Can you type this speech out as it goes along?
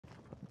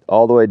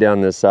all the way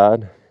down this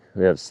side,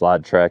 we have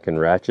slide track and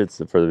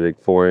ratchets for the big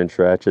 4-inch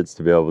ratchets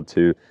to be able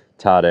to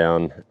tie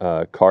down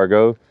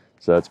cargo.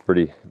 So that's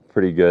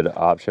pretty good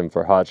option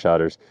for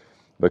Hotshotters,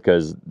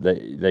 because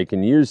they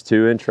can use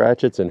 2-inch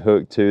ratchets and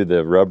hook to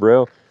the rub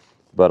rail,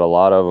 but a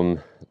lot of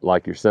them,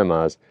 like your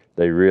semis,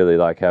 they really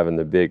like having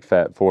the big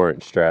fat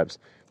 4-inch straps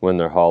when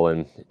they're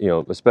hauling, you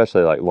know,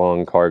 especially like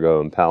long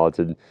cargo and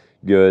palleted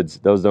goods.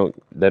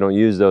 They don't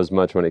use those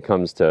much when it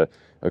comes to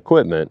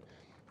equipment,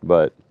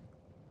 but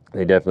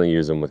they definitely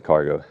use them with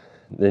cargo.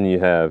 Then you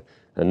have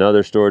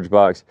another storage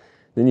box.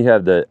 Then you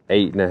have the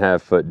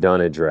 8.5 foot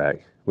dunnage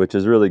rack, which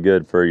is really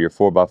good for your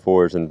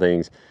 4x4s and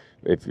things.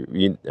 If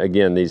you,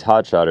 again, these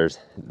Hotshotters,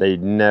 they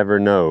never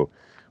know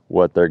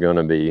what they're going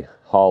to be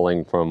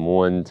hauling from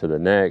one to the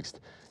next.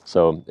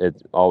 So it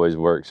always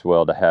works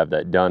well to have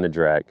that dunnage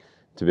rack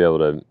to be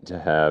able to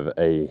have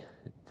a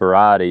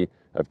variety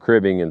of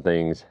cribbing and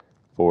things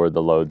for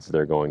the loads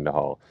they're going to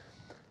haul.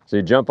 So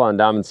you jump on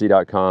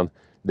diamondsea.com.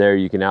 There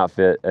you can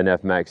outfit an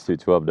F-Max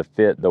 212 to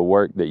fit the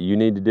work that you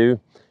need to do.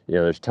 You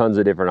know, there's tons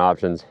of different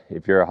options.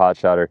 If you're a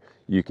Hotshotter,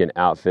 you can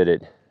outfit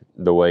it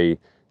the way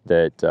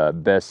that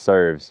best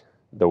serves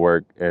the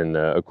work and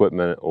the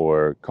equipment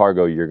or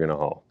cargo you're going to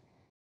haul.